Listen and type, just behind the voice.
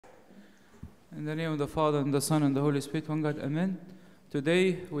In the name of the Father, and the Son, and the Holy Spirit, one God, Amen.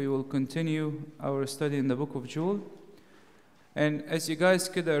 Today we will continue our study in the book of Joel. And as you guys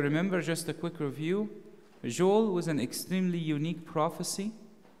could remember, just a quick review, Joel was an extremely unique prophecy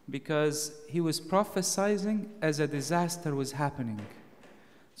because he was prophesying as a disaster was happening.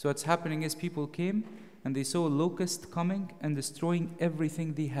 So what's happening is people came and they saw a locust coming and destroying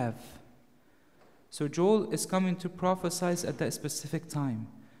everything they have. So Joel is coming to prophesy at that specific time.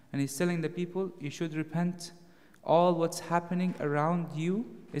 And he's telling the people, you should repent. All what's happening around you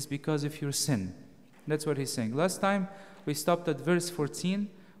is because of your sin. That's what he's saying. Last time we stopped at verse 14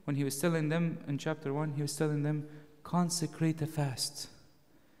 when he was telling them in chapter 1, he was telling them, consecrate a fast.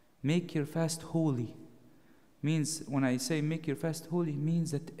 Make your fast holy. Means, when I say make your fast holy,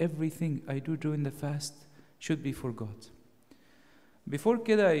 means that everything I do during the fast should be for God. Before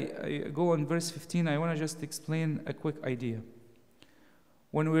I go on verse 15, I want to just explain a quick idea.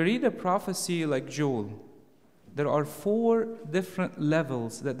 When we read a prophecy like Joel, there are 4 different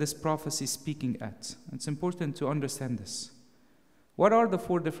levels that this prophecy is speaking at. It's important to understand this. What are the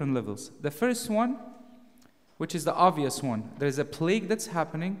 4 different levels? The first one, which is the obvious one, there's a plague that's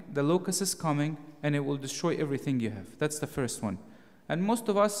happening, the locust is coming, and it will destroy everything you have. That's the first one. And most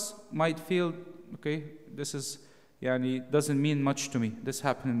of us might feel, okay, this is, doesn't mean much to me. This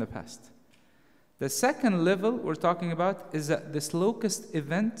happened in the past. The second level we're talking about is that this locust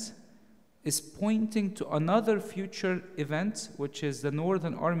event is pointing to another future event, which is the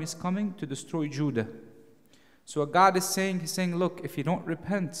northern armies coming to destroy Judah. So what God is saying, he's saying, look, if you don't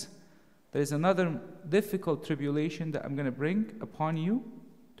repent, there is another difficult tribulation that I'm going to bring upon you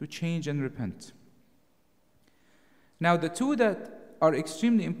to change and repent. Now, the 2 that are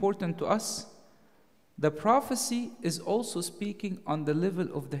extremely important to us, the prophecy is also speaking on the level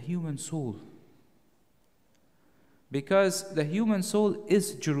of the human soul. Because the human soul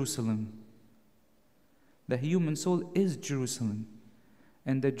is Jerusalem. The human soul is Jerusalem.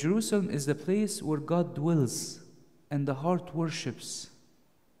 And the Jerusalem is the place where God dwells and the heart worships.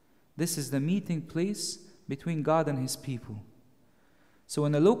 This is the meeting place between God and His people. So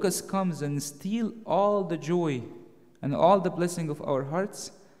when the locust comes and steals all the joy and all the blessing of our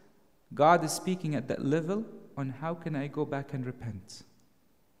hearts, God is speaking at that level on how can I go back and repent.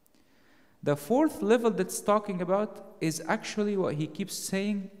 The 4th level that's talking about is actually what he keeps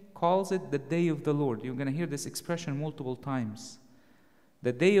saying, calls it the day of the Lord. You're going to hear this expression multiple times.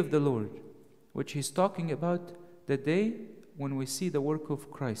 The day of the Lord, which he's talking about the day when we see the work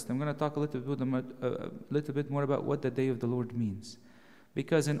of Christ. I'm going to talk a little bit more about what the day of the Lord means.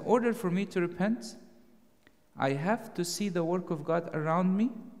 Because in order for me to repent, I have to see the work of God around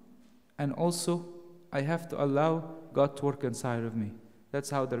me, and also I have to allow God to work inside of me. That's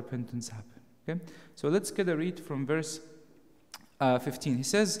how the repentance happens. Okay? So let's get a read from verse 15. He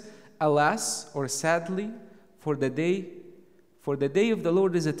says, alas, or sadly, for the day of the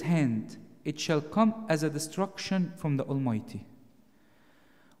Lord is at hand. It shall come as a destruction from the Almighty.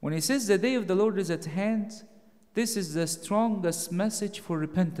 When he says the day of the Lord is at hand, this is the strongest message for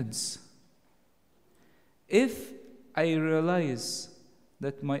repentance. If I realize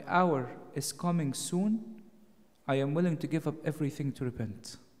that my hour is coming soon, I am willing to give up everything to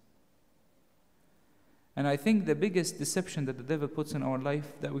repent. And I think the biggest deception that the devil puts in our life,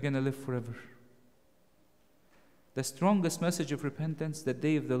 that we're going to live forever. The strongest message of repentance, the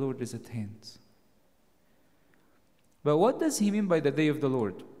day of the Lord is at hand. But what does he mean by the day of the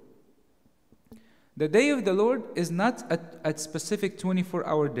Lord? The day of the Lord is not a specific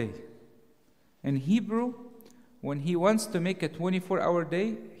 24-hour day. In Hebrew, when he wants to make a 24-hour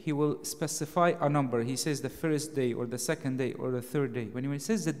day, he will specify a number. He says the first day, or the second day, or the third day. When he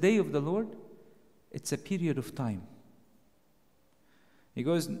says the day of the Lord, it's a period of time. You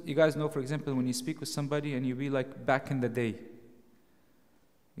guys know, for example, when you speak with somebody and you be like, back in the day.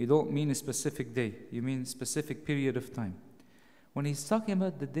 You don't mean a specific day. You mean a specific period of time. When he's talking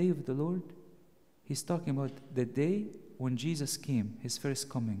about the day of the Lord, he's talking about the day when Jesus came, his first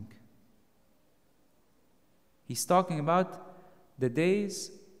coming. He's talking about the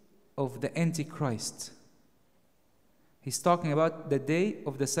days of the Antichrist. He's talking about the day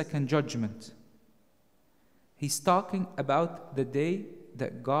of the second judgment. He's talking about the day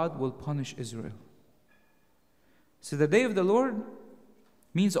that God will punish Israel. So the day of the Lord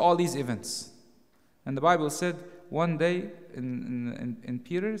means all these events. And the Bible said one day in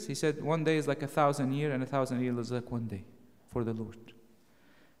Peter's, he said one day is like 1,000 years, and 1,000 years is like one day for the Lord.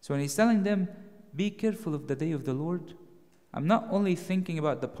 So when he's telling them, be careful of the day of the Lord, I'm not only thinking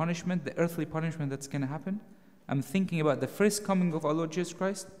about the punishment, the earthly punishment that's going to happen. I'm thinking about the first coming of our Lord Jesus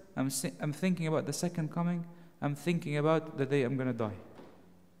Christ. I'm thinking about the second coming. I'm thinking about the day I'm going to die.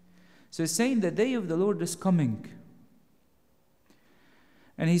 So he's saying the day of the Lord is coming.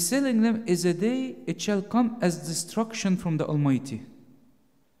 And he's telling them, is a day, it shall come as destruction from the Almighty.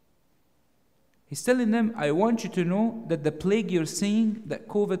 He's telling them, I want you to know that the plague you're seeing, that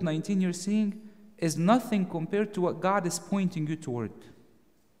COVID-19 you're seeing, is nothing compared to what God is pointing you toward.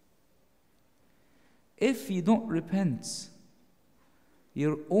 If you don't repent,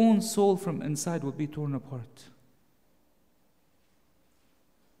 your own soul from inside will be torn apart.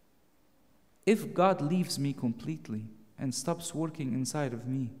 If God leaves me completely and stops working inside of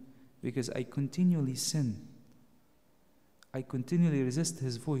me because I continually sin, I continually resist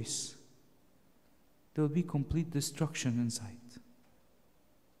His voice, there will be complete destruction inside.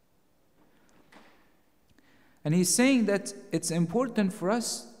 And he's saying that it's important for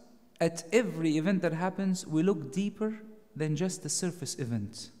us at every event that happens, we look deeper than just the surface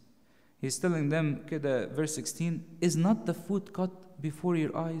event. He's telling them, verse 16, is not the food cut before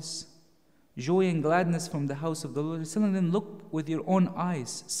your eyes? Joy and gladness from the house of the Lord. He's telling them, look with your own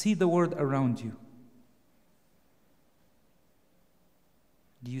eyes, see the world around you.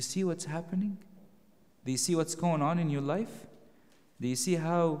 Do you see what's happening? Do you see what's going on in your life? Do you see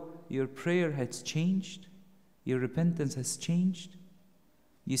how your prayer has changed? Your repentance has changed?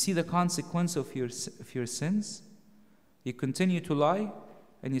 You see the consequence of your sins? You continue to lie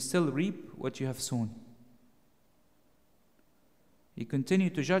and you still reap what you have sown. You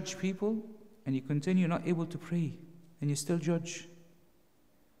continue to judge people and you continue not able to pray and you still judge.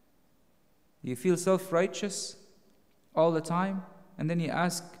 You feel self-righteous all the time and then you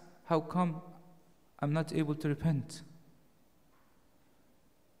ask, how come I'm not able to repent?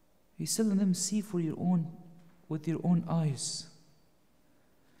 He's telling them, see with your own eyes.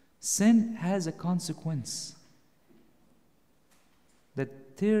 Sin has a consequence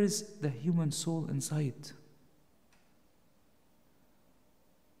that tears the human soul inside.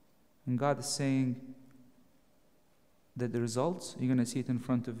 And God is saying that the results, you're going to see it in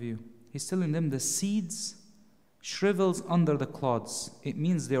front of you. He's telling them the seeds shrivels under the clods. It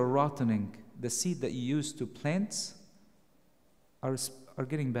means they're rotting. The seed that you use to plant are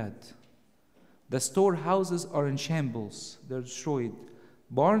getting bad. The storehouses are in shambles. They're destroyed.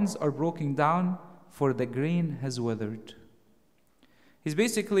 Barns are broken down, for the grain has withered. He's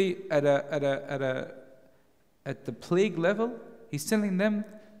basically at the plague level. He's telling them,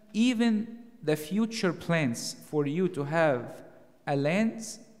 even the future plans for you to have a land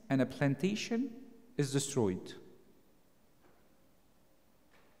and a plantation is destroyed.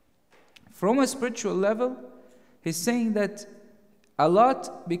 From a spiritual level, he's saying that a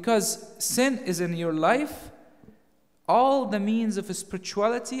lot, because sin is in your life, all the means of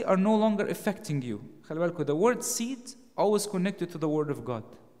spirituality are no longer affecting you. The word seed always connected to the word of God.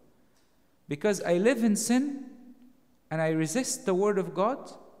 Because I live in sin and I resist the word of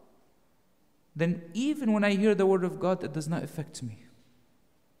God, then even when I hear the word of God, it does not affect me.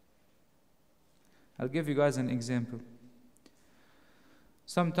 I'll give you guys an example.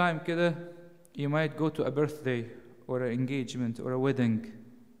 Sometime you might go to a birthday or an engagement or a wedding,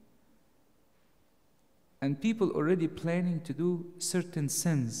 and people already planning to do certain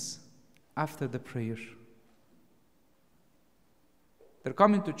sins after the prayer. They're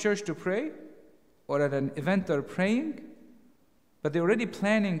coming to church to pray, or at an event they're praying, but they're already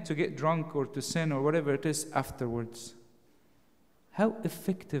planning to get drunk or to sin or whatever it is afterwards. How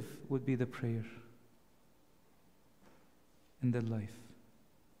effective would be the prayer in their life?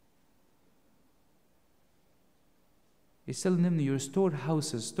 He's telling them, your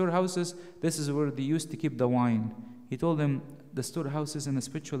storehouses, this is where they used to keep the wine. He told them, the storehouses in a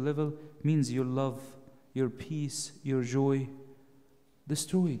spiritual level means your love, your peace, your joy,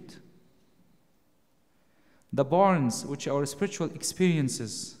 destroyed. The barns, which are spiritual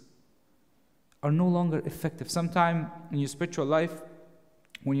experiences, are no longer effective. Sometime in your spiritual life,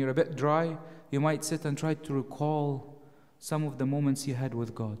 when you're a bit dry, you might sit and try to recall some of the moments you had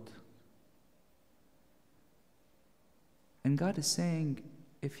with God. And God is saying,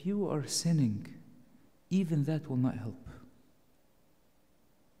 if you are sinning, even that will not help.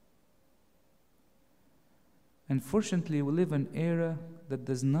 Unfortunately, we live in an era that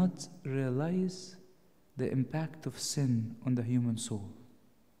does not realize the impact of sin on the human soul.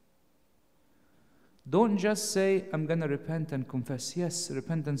 Don't just say, I'm going to repent and confess. Yes,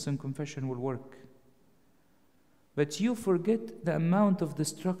 repentance and confession will work. But you forget the amount of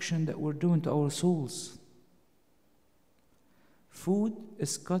destruction that we're doing to our souls. Food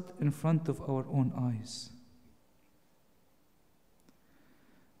is cut in front of our own eyes.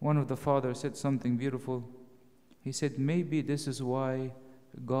 One of the fathers said something beautiful. He said, maybe this is why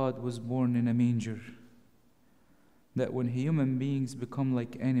God was born in a manger. that when human beings become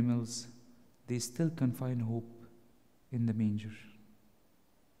like animals, they still can find hope in the manger.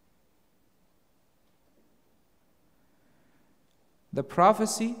 The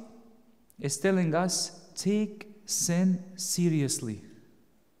prophecy is telling us, take sin seriously.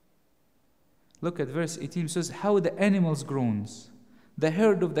 Look at verse 18. It says, how the animals groans. The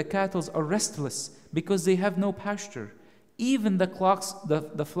herd of the cattle are restless because they have no pasture. Even the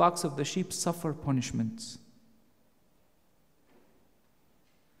flocks of the sheep suffer punishments.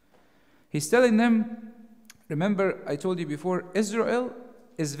 He's telling them, remember I told you before, Israel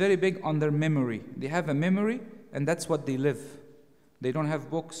is very big on their memory. They have a memory, and that's what they live. They don't have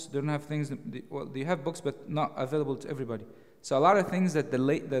books, they don't have things, they have books but not available to everybody. So a lot of things that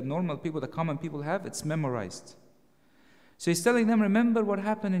the normal people, the common people have, it's memorized. So he's telling them, remember what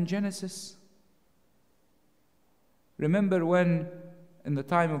happened in Genesis? Remember when, in the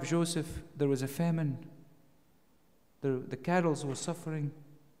time of Joseph, there was a famine. The cattle were suffering.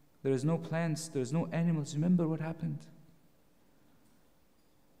 There is no plants, there is no animals. Remember what happened?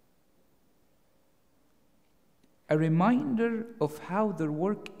 A reminder of how their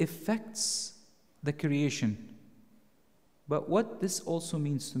work affects the creation. But what this also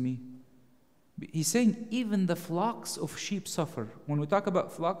means to me, he's saying even the flocks of sheep suffer. When we talk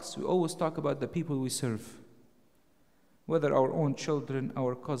about flocks, we always talk about the people we serve. Whether our own children,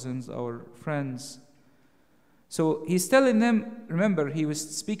 our cousins, our friends. So he's telling them, remember, he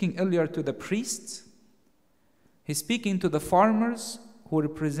was speaking earlier to the priests. He's speaking to the farmers who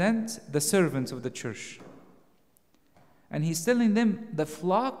represent the servants of the church. And he's telling them the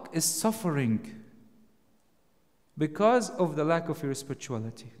flock is suffering because of the lack of your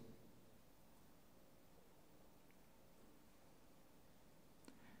spirituality.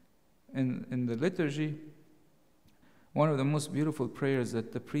 In the liturgy, one of the most beautiful prayers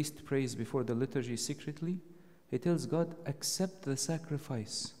that the priest prays before the liturgy secretly, he tells God, accept the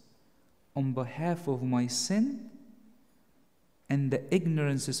sacrifice on behalf of my sin and the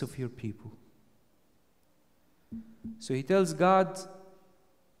ignorances of your people. So he tells God,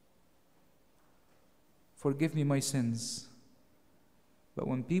 forgive me my sins. But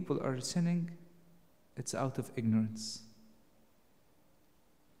when people are sinning, it's out of ignorance.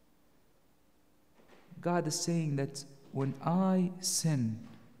 God is saying that when I sin,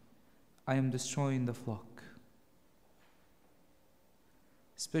 I am destroying the flock.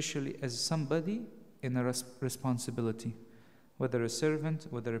 Especially as somebody in a responsibility, whether a servant,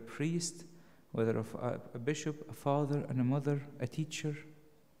 whether a priest, whether a bishop, a father and a mother, a teacher.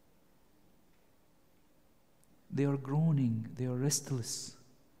 They are groaning, they are restless.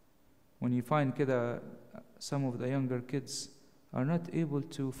 When you find some of the younger kids are not able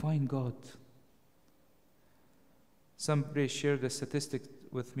to find God. Somebody shared a statistic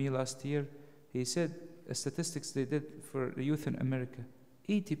with me last year. He said, statistics they did for the youth in America.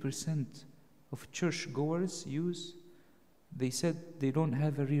 80% of church-goers they said they don't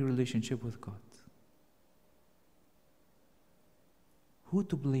have a real relationship with God. Who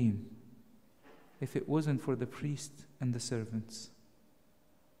to blame if it wasn't for the priest and the servants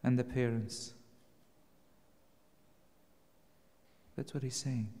and the parents? That's what he's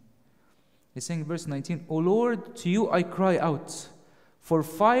saying. He's saying in verse 19, O Lord, to you I cry out, for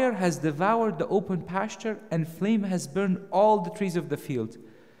fire has devoured the open pasture and flame has burned all the trees of the field.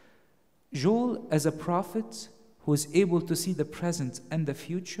 Joel, as a prophet who is able to see the present and the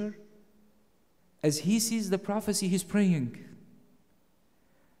future, as he sees the prophecy, he's praying.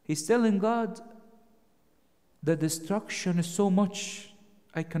 He's telling God, the destruction is so much,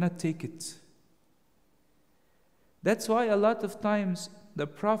 I cannot take it. That's why a lot of times the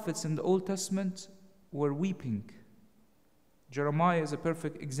prophets in the Old Testament were weeping. Jeremiah is a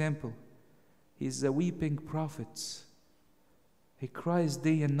perfect example. He's a weeping prophet. He cries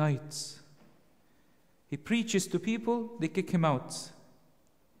day and night. He preaches to people, they kick him out.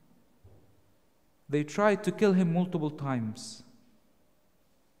 They tried to kill him multiple times.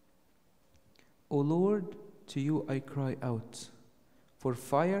 O Lord, to you I cry out, for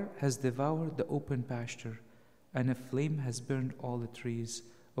fire has devoured the open pasture, and a flame has burned all the trees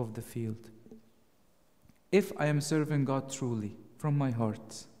of the field. If I am serving God truly, from my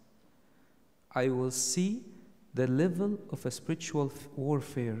heart, I will see the level of a spiritual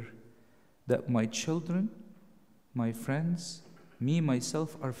warfare that my children, my friends, me,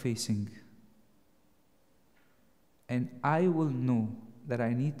 myself are facing. And I will know that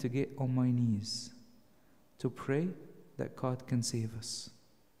I need to get on my knees to pray that God can save us.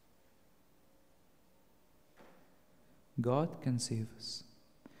 God can save us.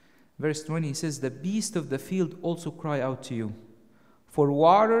 Verse 20 says, the beasts of the field also cry out to you. For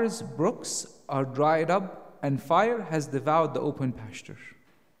waters, brooks are dried up, and fire has devoured the open pasture.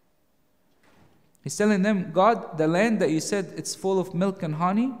 He's telling them, God, the land that you said it's full of milk and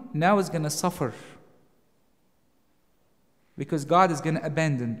honey, now is going to suffer. Because God is going to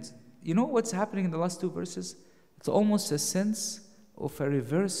abandon it. You know what's happening in the last two verses? It's almost a sense of a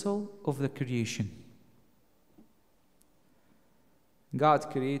reversal of the creation.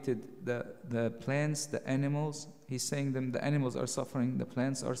 God created the plants, the animals. He's saying them, the animals are suffering, the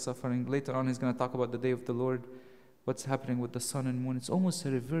plants are suffering. Later on, he's going to talk about the day of the Lord, what's happening with the sun and moon. It's almost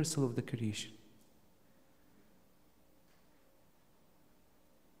a reversal of the creation.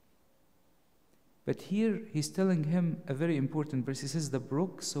 But here, he's telling him a very important verse. He says, the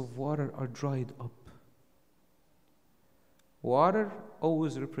brooks of water are dried up. Water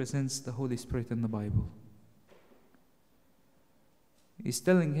always represents the Holy Spirit in the Bible. He's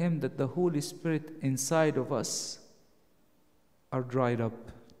telling him that the Holy Spirit inside of us are dried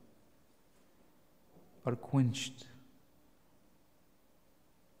up, are quenched.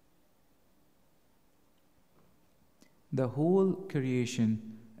 The whole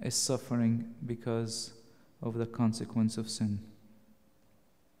creation is suffering because of the consequence of sin.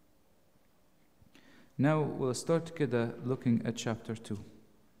 Now we'll start looking at chapter 2.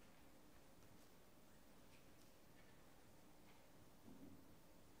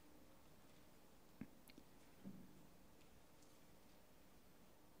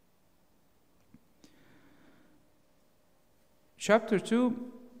 Chapter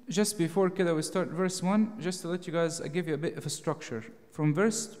 2, just before we start verse 1, just to let you guys, I give you a bit of a structure. From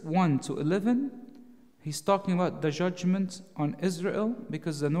verse 1 to 11, he's talking about the judgment on Israel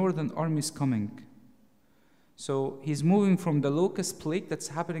because the northern army is coming. So he's moving from the locust plague that's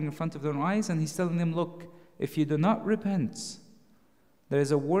happening in front of their eyes, and he's telling them, look, if you do not repent, there is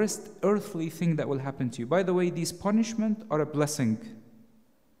a worst earthly thing that will happen to you. By the way, these punishments are a blessing.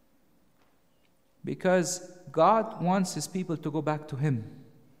 Because God wants His people to go back to Him.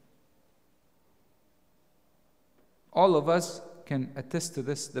 All of us can attest to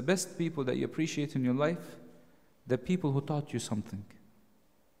this. The best people that you appreciate in your life, the people who taught you something.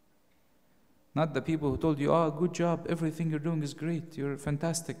 Not the people who told you, oh, good job, everything you're doing is great, you're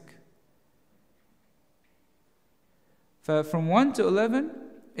fantastic. From 1 to 11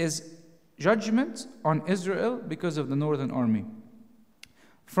 is judgment on Israel because of the northern army.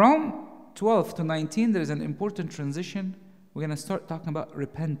 From 12 to 19, there is an important transition. We're going to start talking about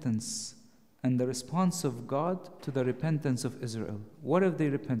repentance and the response of God to the repentance of Israel. What if they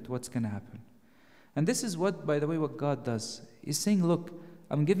repent? What's going to happen? And this is what, by the way, what God does. He's saying, look,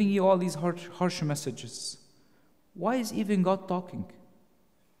 I'm giving you all these harsh messages. Why is even God talking?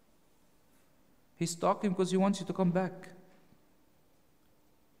 He's talking because He wants you to come back.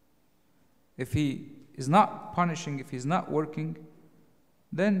 If He is not punishing, if He's not working,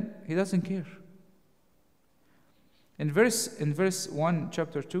 then He doesn't care. In verse 1,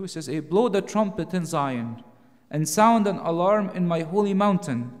 chapter 2, it says, blow the trumpet in Zion, and sound an alarm in my holy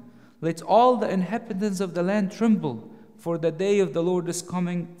mountain. Let all the inhabitants of the land tremble, for the day of the Lord is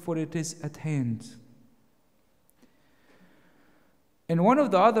coming, for it is at hand. In one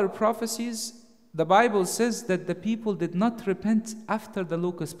of the other prophecies, the Bible says that the people did not repent after the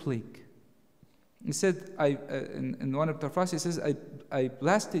locust plague. He said, in one of the prophecies, it says, I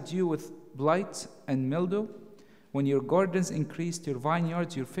blasted you with blight and mildew. When your gardens increased, your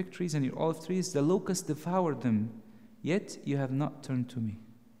vineyards, your fig trees, and your olive trees, the locusts devoured them. Yet you have not turned to me.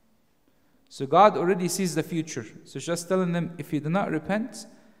 So God already sees the future. So just telling them, if you do not repent,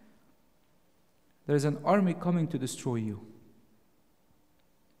 there is an army coming to destroy you.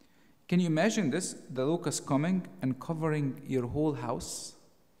 Can you imagine this? The locust coming and covering your whole house,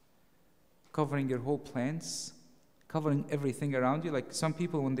 covering your whole plants, covering everything around you. Like some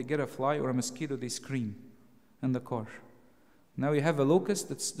people, when they get a fly or a mosquito, they scream in the car. Now you have a locust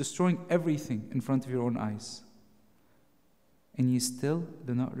that's destroying everything in front of your own eyes. And you still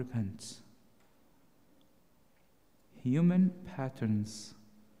do not repent. Human patterns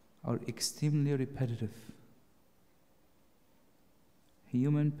are extremely repetitive.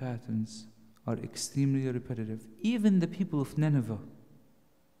 Human patterns are extremely repetitive. Even the people of Nineveh,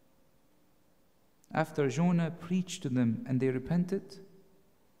 after Jonah preached to them and they repented,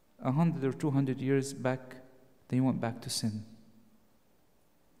 100 or 200 years back, they went back to sin.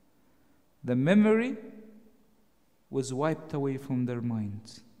 The memory was wiped away from their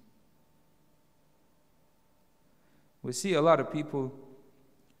minds. We see a lot of people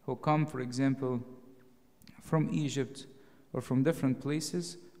who come, for example, from Egypt or from different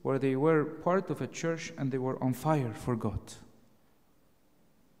places where they were part of a church and they were on fire for God.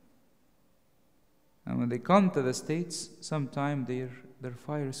 And when they come to the States, sometime their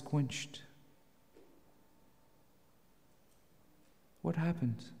fire is quenched. What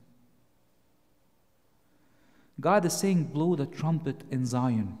happened? God is saying, blow the trumpet in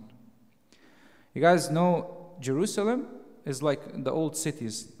Zion. You guys know Jerusalem is like the old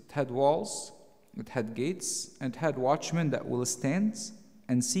cities. It had walls, it had gates, and it had watchmen that will stand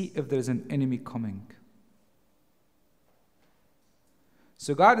and see if there's an enemy coming.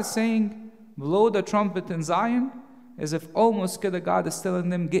 So God is saying, blow the trumpet in Zion, as if almost God is telling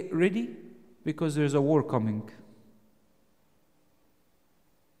them, get ready, because there's a war coming.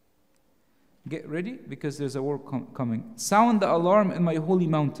 Get ready, because there's a war coming. Sound the alarm in my holy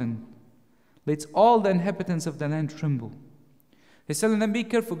mountain. Let all the inhabitants of the land tremble. He's telling them, be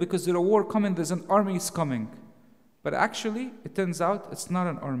careful, because there's a war coming, there's an army is coming. But actually, it turns out it's not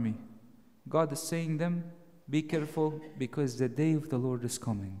an army. God is saying them, be careful, because the day of the Lord is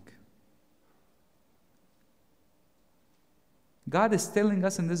coming. God is telling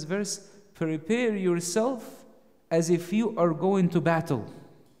us in this verse, prepare yourself as if you are going to battle.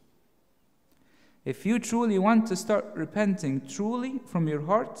 If you truly want to start repenting truly from your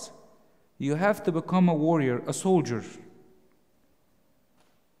heart, you have to become a warrior, a soldier.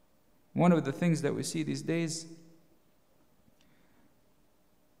 One of the things that we see these days,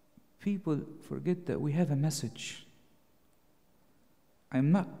 people forget that we have a message.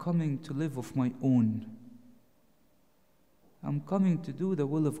 I'm not coming to live of my own. I'm coming to do the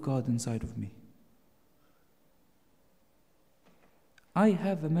will of God inside of me. I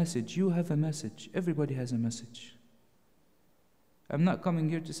have a message, you have a message, everybody has a message. I'm not coming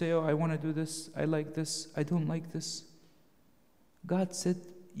here to say, oh, I want to do this, I like this, I don't like this. God said,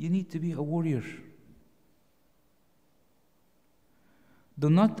 you need to be a warrior. Do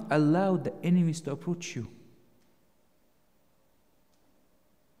not allow the enemies to approach you.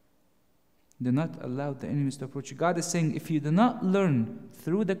 Do not allow the enemies to approach you. God is saying, if you do not learn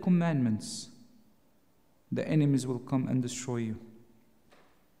through the commandments, the enemies will come and destroy you.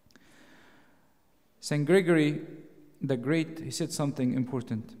 St. Gregory the Great, he said something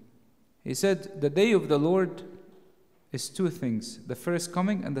important. He said, the day of the Lord is two things, the first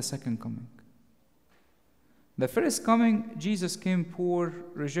coming and the second coming. The first coming, Jesus came poor,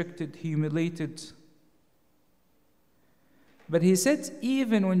 rejected, humiliated. But he said,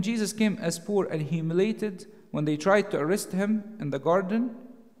 even when Jesus came as poor and humiliated, when they tried to arrest him in the garden,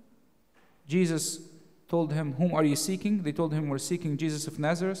 Jesus told him, whom are you seeking? They told him, we're seeking Jesus of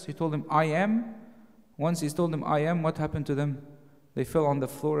Nazareth. He told them, I am. Once he told them, I am, what happened to them? They fell on the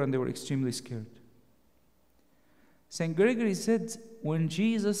floor and they were extremely scared. St. Gregory said, when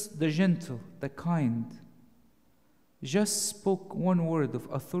Jesus, the gentle, the kind, just spoke one word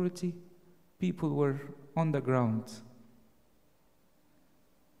of authority, people were on the ground.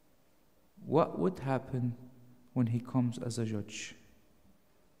 What would happen when he comes as a judge?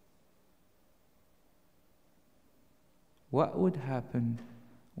 What would happen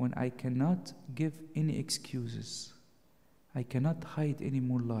when I cannot give any excuses? I cannot hide any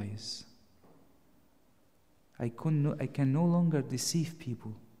more lies. I can no longer deceive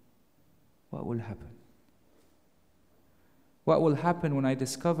people. What will happen? What will happen when I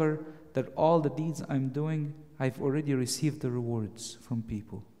discover that all the deeds I'm doing, I've already received the rewards from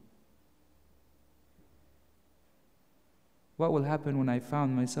people? What will happen when I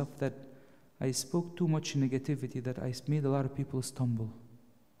found myself that I spoke too much negativity, that I made a lot of people stumble?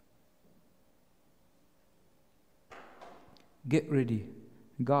 Get ready.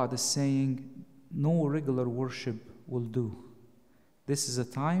 God is saying, no regular worship will do. This is a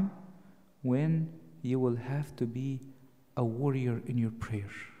time when you will have to be a warrior in your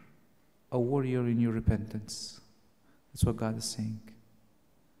prayer, a warrior in your repentance. That's what God is saying.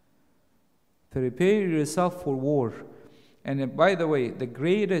 Prepare yourself for war. And by the way, the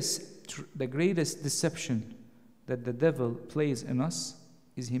greatest deception that the devil plays in us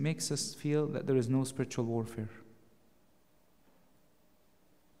is he makes us feel that there is no spiritual warfare.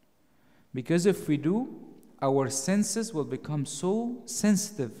 Because if we do, our senses will become so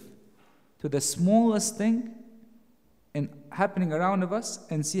sensitive to the smallest thing and happening around of us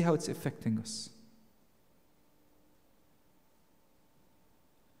and see how it's affecting us.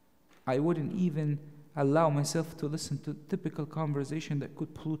 I wouldn't even allow myself to listen to typical conversation that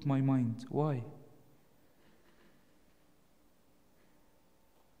could pollute my mind. Why?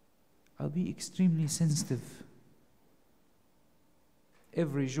 I'll be extremely sensitive.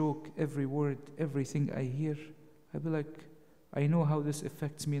 Every joke, every word, everything I hear, I'll be like, I know how this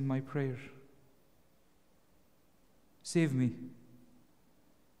affects me in my prayer. Save me.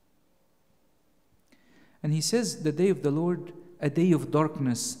 And he says, the day of the Lord, a day of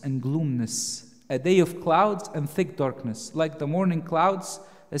darkness and gloomness, a day of clouds and thick darkness, like the morning clouds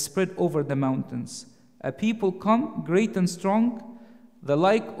spread over the mountains. A people come, great and strong, the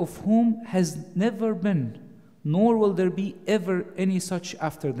like of whom has never been, nor will there be ever any such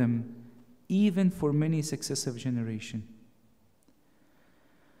after them, even for many successive generations.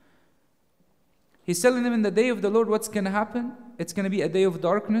 He's telling them in the day of the Lord what's going to happen. It's going to be a day of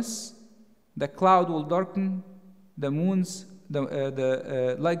darkness. The cloud will darken, the moons,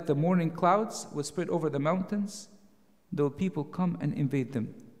 like the morning clouds will spread over the mountains. The people come and invade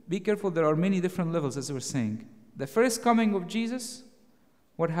them. Be careful, there are many different levels, as we were saying. The first coming of Jesus,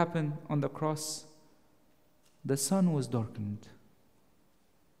 what happened on the cross? The sun was darkened.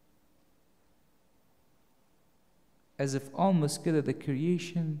 As if almost the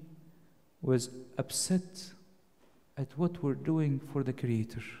creation was upset at what we're doing for the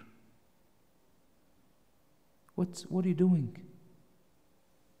Creator. What are you doing?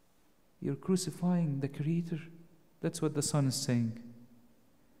 You're crucifying the Creator. That's what the Son is saying.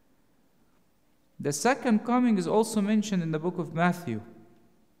 The second coming is also mentioned in the book of Matthew.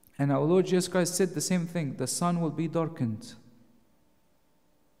 And our Lord Jesus Christ said the same thing. The sun will be darkened.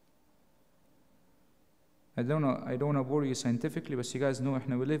 I don't want to bore you scientifically, but you guys know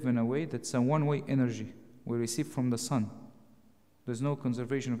we live in a way that's a one-way energy we receive from the sun. There's no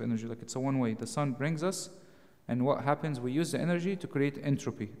conservation of energy. Like it's a one-way. The sun brings us, and what happens? We use the energy to create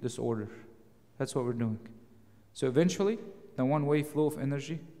entropy, disorder. That's what we're doing. So eventually, the one-way flow of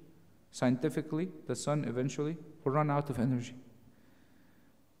energy, scientifically, the sun eventually will run out of energy.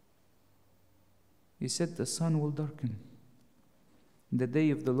 He said the sun will darken. The day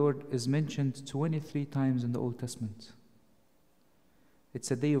of the Lord is mentioned 23 times in the Old Testament.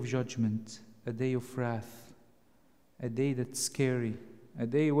 It's a day of judgment, a day of wrath, a day that's scary, a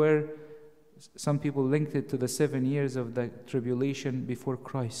day where some people linked it to the 7 years of the tribulation before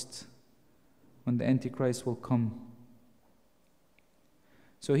Christ, when the Antichrist will come.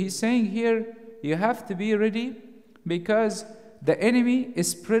 So he's saying here, you have to be ready because the enemy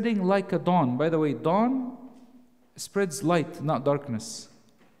is spreading like a dawn. By the way, dawn spreads light, not darkness.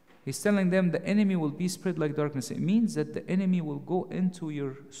 He's telling them the enemy will be spread like darkness. It means that the enemy will go into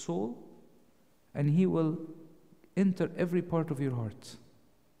your soul and he will enter every part of your heart.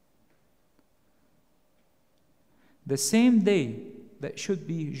 The same day that should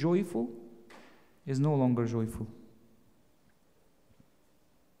be joyful is no longer joyful.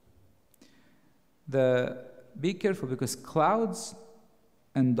 Be careful, because clouds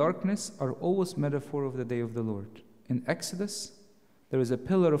and darkness are always metaphor of the day of the Lord. In Exodus, there was a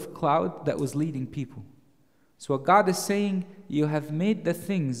pillar of cloud that was leading people. So what God is saying, you have made the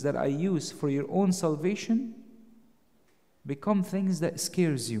things that I use for your own salvation become things that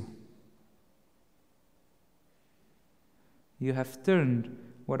scares you. You have turned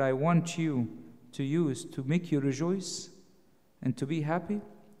what I want you to use to make you rejoice and to be happy,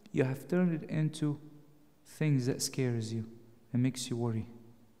 you have turned it into things that scares you and makes you worry.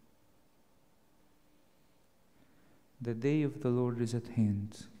 The day of the Lord is at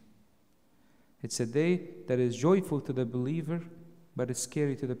hand. It's a day that is joyful to the believer, but it's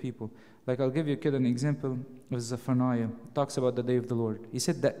scary to the people. Like I'll give you an example of Zephaniah. It talks about the day of the Lord. He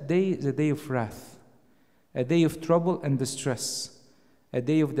said that day is a day of wrath, a day of trouble and distress, a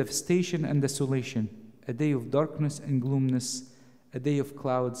day of devastation and desolation, a day of darkness and gloominess, a day of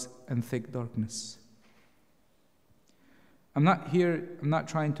clouds and thick darkness. I'm not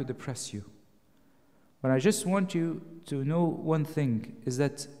trying to depress you, but I just want you to know one thing, is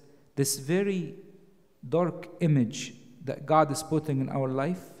that this very dark image that God is putting in our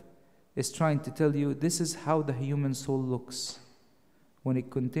life is trying to tell you this is how the human soul looks when it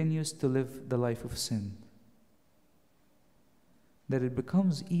continues to live the life of sin. That it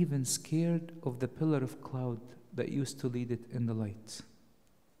becomes even scared of the pillar of cloud that used to lead it in the light.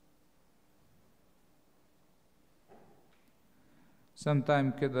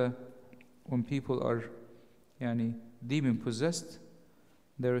 Sometimes when people are demon possessed,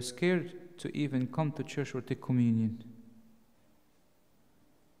 they're scared to even come to church or take communion.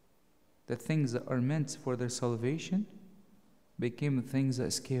 The things that are meant for their salvation became things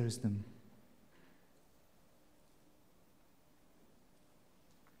that scares them.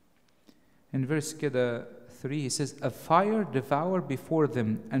 In verse 3, he says, a fire devoured before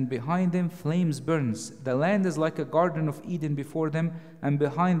them, and behind them flames burns. The land is like a garden of Eden before them, and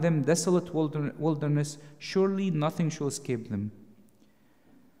behind them desolate wilderness. Surely nothing shall escape them.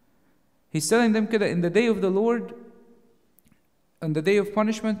 He's telling them in the day of the Lord, on the day of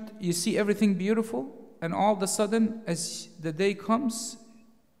punishment, you see everything beautiful, and all of a sudden, as the day comes,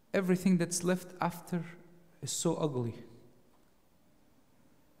 everything that's left after is so ugly.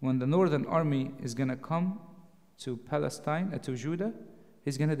 When the northern army is going to come to Palestine, to Judah,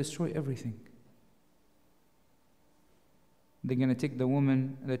 he's going to destroy everything. They're going to take the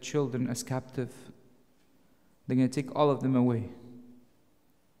woman and the children as captive. They're going to take all of them away.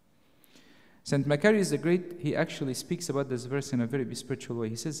 St. Macarius the Great, he actually speaks about this verse in a very spiritual way.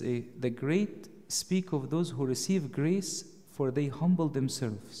 He says, the great speak of those who receive grace, for they humble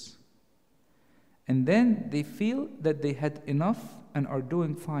themselves. And then they feel that they had enough and are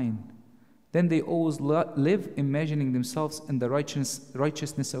doing fine. Then they always live imagining themselves in the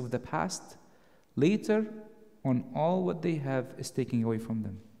righteousness of the past. Later on, all what they have is taken away from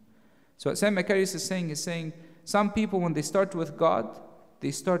them. So what St. Macarius is saying, some people, when they start with God,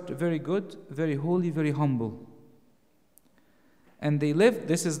 they start very good, very holy, very humble. And they live,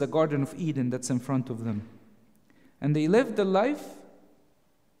 this is the Garden of Eden that's in front of them. And they live the life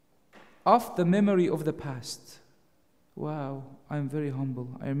of the memory of the past. Wow, I'm very humble.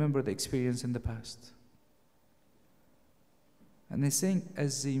 I remember the experience in the past. And they're saying,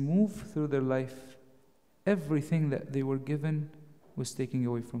 as they move through their life, everything that they were given was taken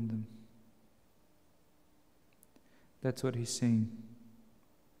away from them. That's what he's saying.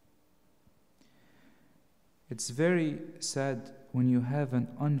 It's very sad when you have an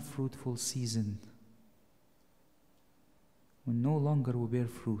unfruitful season, when no longer we bear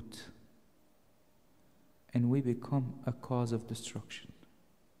fruit, and we become a cause of destruction.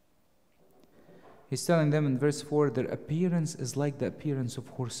 He's telling them in verse 4, their appearance is like the appearance of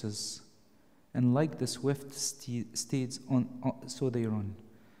horses, and like the swift steeds, so they run.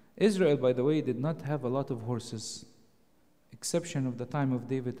 Israel, by the way, did not have a lot of horses, exception of the time of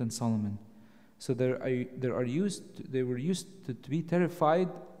David and Solomon. So they were used to be terrified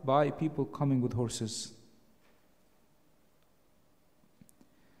by people coming with horses.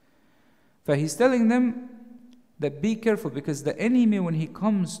 But he's telling them that be careful, because the enemy, when he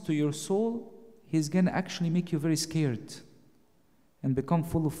comes to your soul, he's going to actually make you very scared and become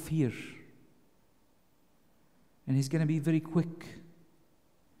full of fear. And he's going to be very quick.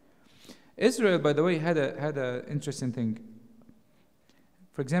 Israel, by the way, had an interesting thing.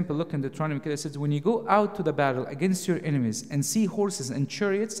 For example, look in Deuteronomy, it says, when you go out to the battle against your enemies and see horses and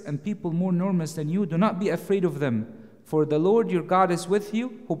chariots and people more numerous than you, do not be afraid of them, for the Lord your God is with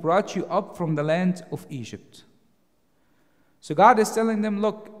you, who brought you up from the land of Egypt. So God is telling them,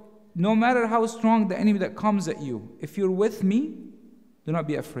 look, no matter how strong the enemy that comes at you, if you're with me, do not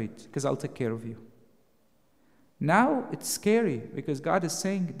be afraid, because I'll take care of you. Now it's scary, because God is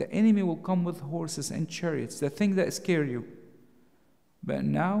saying the enemy will come with horses and chariots, the thing that scare you. But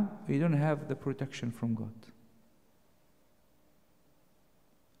now you don't have the protection from God.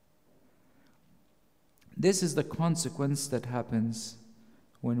 This is the consequence that happens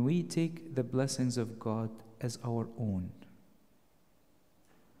when we take the blessings of God as our own.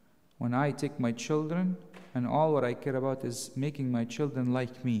 When I take my children and all what I care about is making my children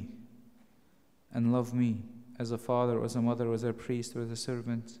like me and love me as a father or as a mother or as a priest or as a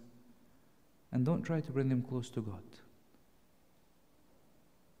servant, and don't try to bring them close to God.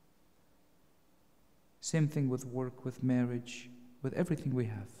 Same thing with work, with marriage, with everything we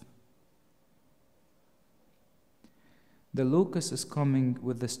have. The locust is coming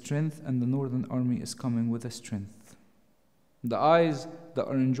with the strength, and the northern army is coming with the strength. The eyes that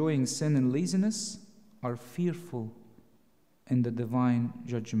are enjoying sin and laziness are fearful in the divine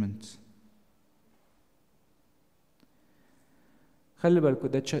judgment.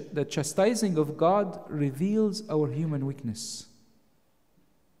 The chastising of God reveals our human weakness.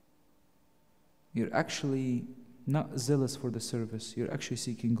 You're actually not zealous for the service. You're actually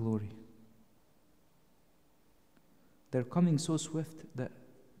seeking glory. They're coming so swift that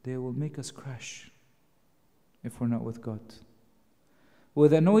they will make us crash if we're not with God.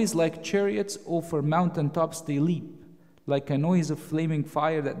 With a noise like chariots over mountaintops they leap, like a noise of flaming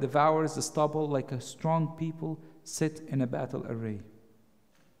fire that devours the stubble, like a strong people sit in a battle array.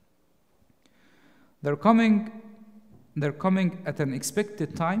 They're coming at an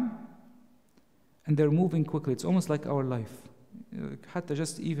expected time, and they're moving quickly. It's almost like our life. Hatta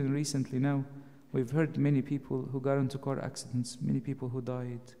just even recently now, we've heard many people who got into car accidents, many people who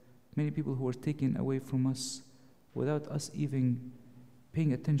died, many people who were taken away from us without us even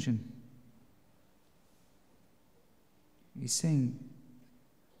paying attention. He's saying,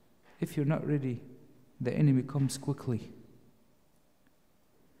 if you're not ready, the enemy comes quickly.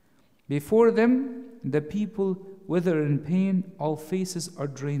 Before them, the people, whether in pain, all faces are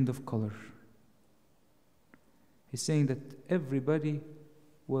drained of color. He's saying that everybody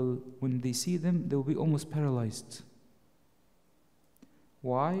will, when they see them, they'll be almost paralyzed.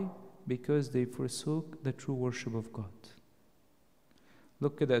 Why? Because they forsook the true worship of God.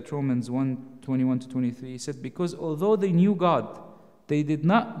 Look at that, Romans 1:21-23. He said, because although they knew God, they did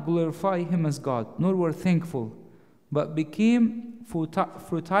not glorify Him as God, nor were thankful, but became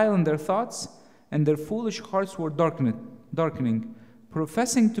futile in their thoughts, and their foolish hearts were darkening.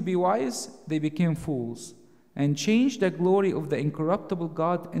 Professing to be wise, they became fools, and changed the glory of the incorruptible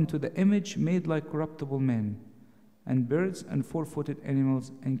God into the image made like corruptible men, and birds, and four-footed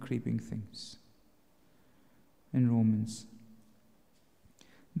animals, and creeping things. In Romans.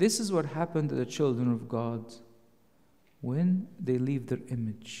 This is what happened to the children of God when they leave their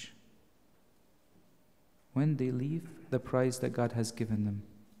image. When they leave the prize that God has given them.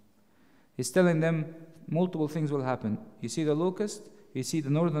 He's telling them multiple things will happen. You see the locust, you see the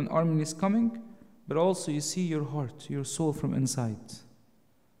northern army is coming, but also you see your heart, your soul from inside.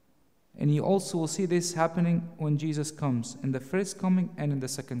 And you also will see this happening when Jesus comes, in the first coming and in the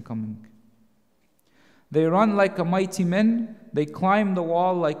second coming. They run like a mighty men, they climb the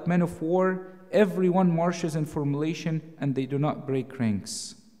wall like men of war, everyone marches in formation, and they do not break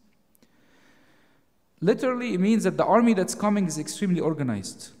ranks. Literally, it means that the army that's coming is extremely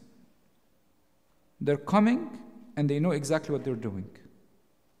organized. They're coming, and they know exactly what they're doing.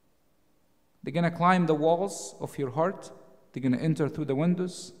 They're going to climb the walls of your heart. They're going to enter through the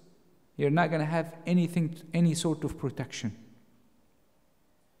windows. You're not going to have any sort of protection.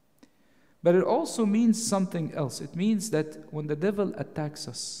 But it also means something else. It means that when the devil attacks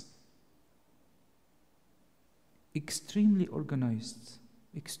us, extremely organized,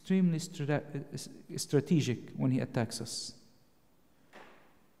 extremely strategic when he attacks us.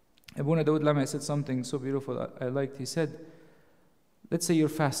 Abuna Dawood Lama said something so beautiful I liked. He said, let's say you're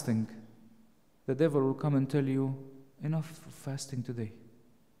fasting. The devil will come and tell you, enough of fasting today.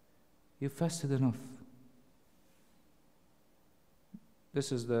 You fasted enough.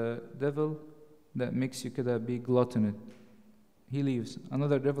 This is the devil that makes you be gluttonous. He leaves.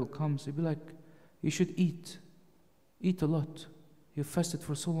 Another devil comes. He'll be like, you should eat. Eat a lot. You've fasted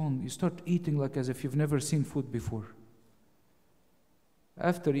for so long. You start eating like as if you've never seen food before.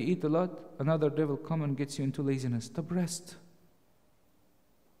 After you eat a lot, another devil comes and gets you into laziness. The rest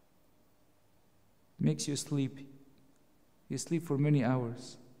makes you sleepy. You sleep for many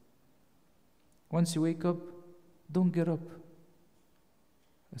hours. Once you wake up, don't get up.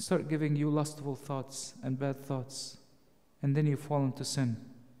 And start giving you lustful thoughts and bad thoughts. And then you fall into sin.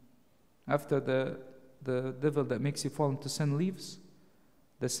 After the devil that makes you fall into sin leaves,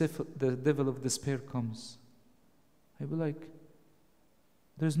 the devil of despair comes. He'll be like,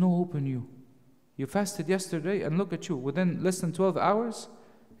 there's no hope in you. You fasted yesterday and look at you. Within less than 12 hours,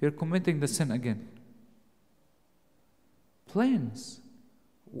 you're committing the sin again. Plans.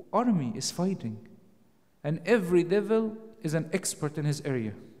 Army is fighting. And every devil is an expert in his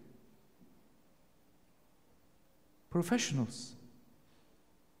area. Professionals.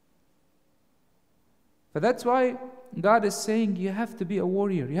 But that's why God is saying you have to be a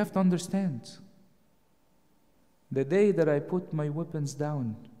warrior. You have to understand. The day that I put my weapons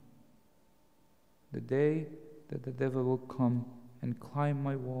down, the day that the devil will come and climb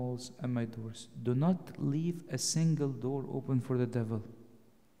my walls and my doors. Do not leave a single door open for the devil.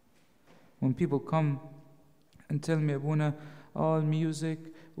 When people come and tell me, Abuna, music,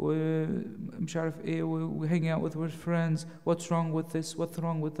 مش عارف ايه, we hang out with our friends, what's wrong with this, what's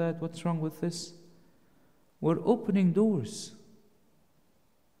wrong with that, what's wrong with this? We're opening doors.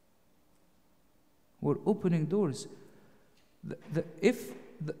 We're opening doors. If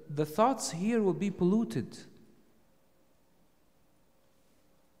the thoughts here will be polluted,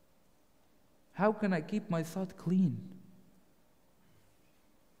 how can I keep my thought clean?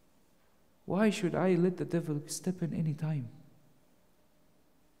 Why should I let the devil step in any time?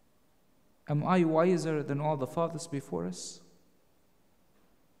 Am I wiser than all the fathers before us?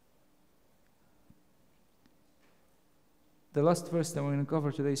 The last verse that we're going to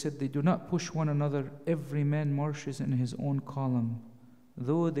cover today said, they do not push one another, every man marches in his own column.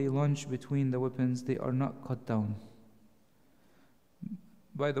 Though they lunge between the weapons, they are not cut down.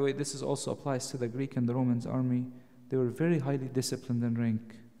 By the way, this is also applies to the Greek and the Romans army. They were very highly disciplined in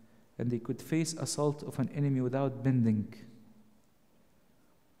rank, and they could face assault of an enemy without bending.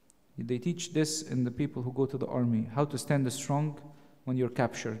 They teach this in the people who go to the army, how to stand strong when you're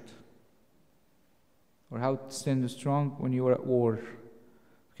captured, or how to stand strong when you are at war.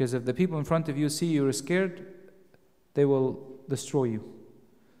 Because if the people in front of you see you're scared, they will destroy you.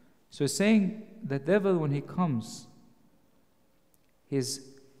 So it's saying the devil, when he comes, he's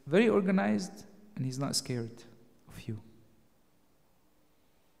very organized and he's not scared of you.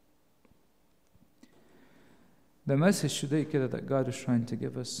 The message today that God is trying to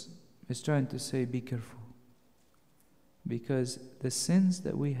give us is trying to say, be careful. Because the sins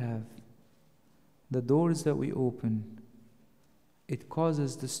that we have, the doors that we open, it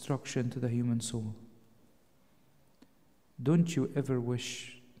causes destruction to the human soul. Don't you ever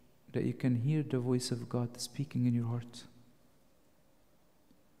wish that you can hear the voice of God speaking in your heart?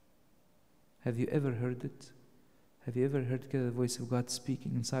 Have you ever heard it? Have you ever heard the voice of God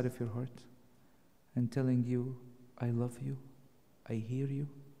speaking inside of your heart and telling you, I love you, I hear you?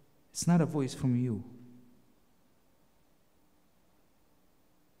 It's not a voice from you.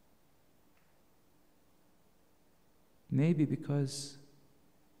 Maybe because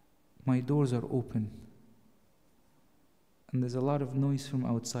my doors are open and there's a lot of noise from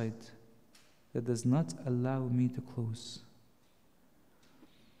outside that does not allow me to close.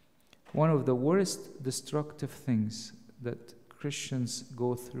 One of the worst destructive things that Christians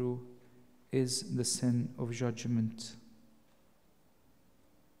go through is the sin of judgment.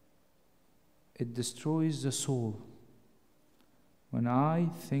 It destroys the soul when I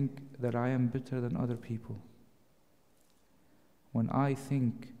think that I am better than other people, when I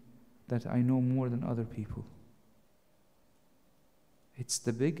think that I know more than other people. It's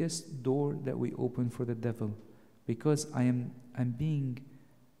the biggest door that we open for the devil, because I'm being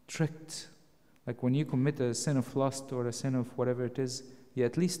tricked. Like when you commit a sin of lust or a sin of whatever it is, you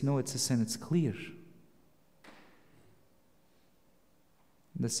at least know it's a sin, it's clear.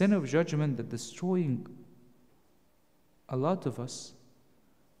 The sin of judgment that destroying a lot of us,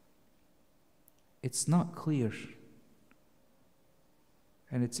 it's not clear.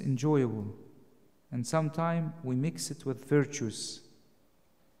 And it's enjoyable. And sometimes we mix it with virtues.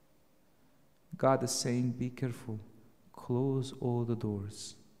 God is saying, be careful. Close all the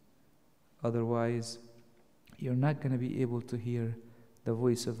doors. Otherwise, you're not going to be able to hear the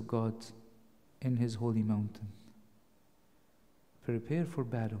voice of God in His holy mountain. Prepare for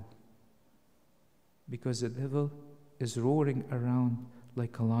battle, because the devil is roaring around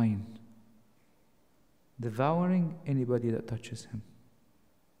like a lion, devouring anybody that touches him.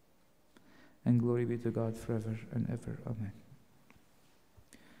 And glory be to God forever and ever. Amen.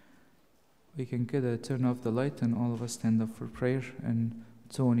 We can turn off the light and all of us stand up for prayer, and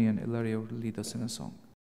Tony and Ilaria will lead us in a song.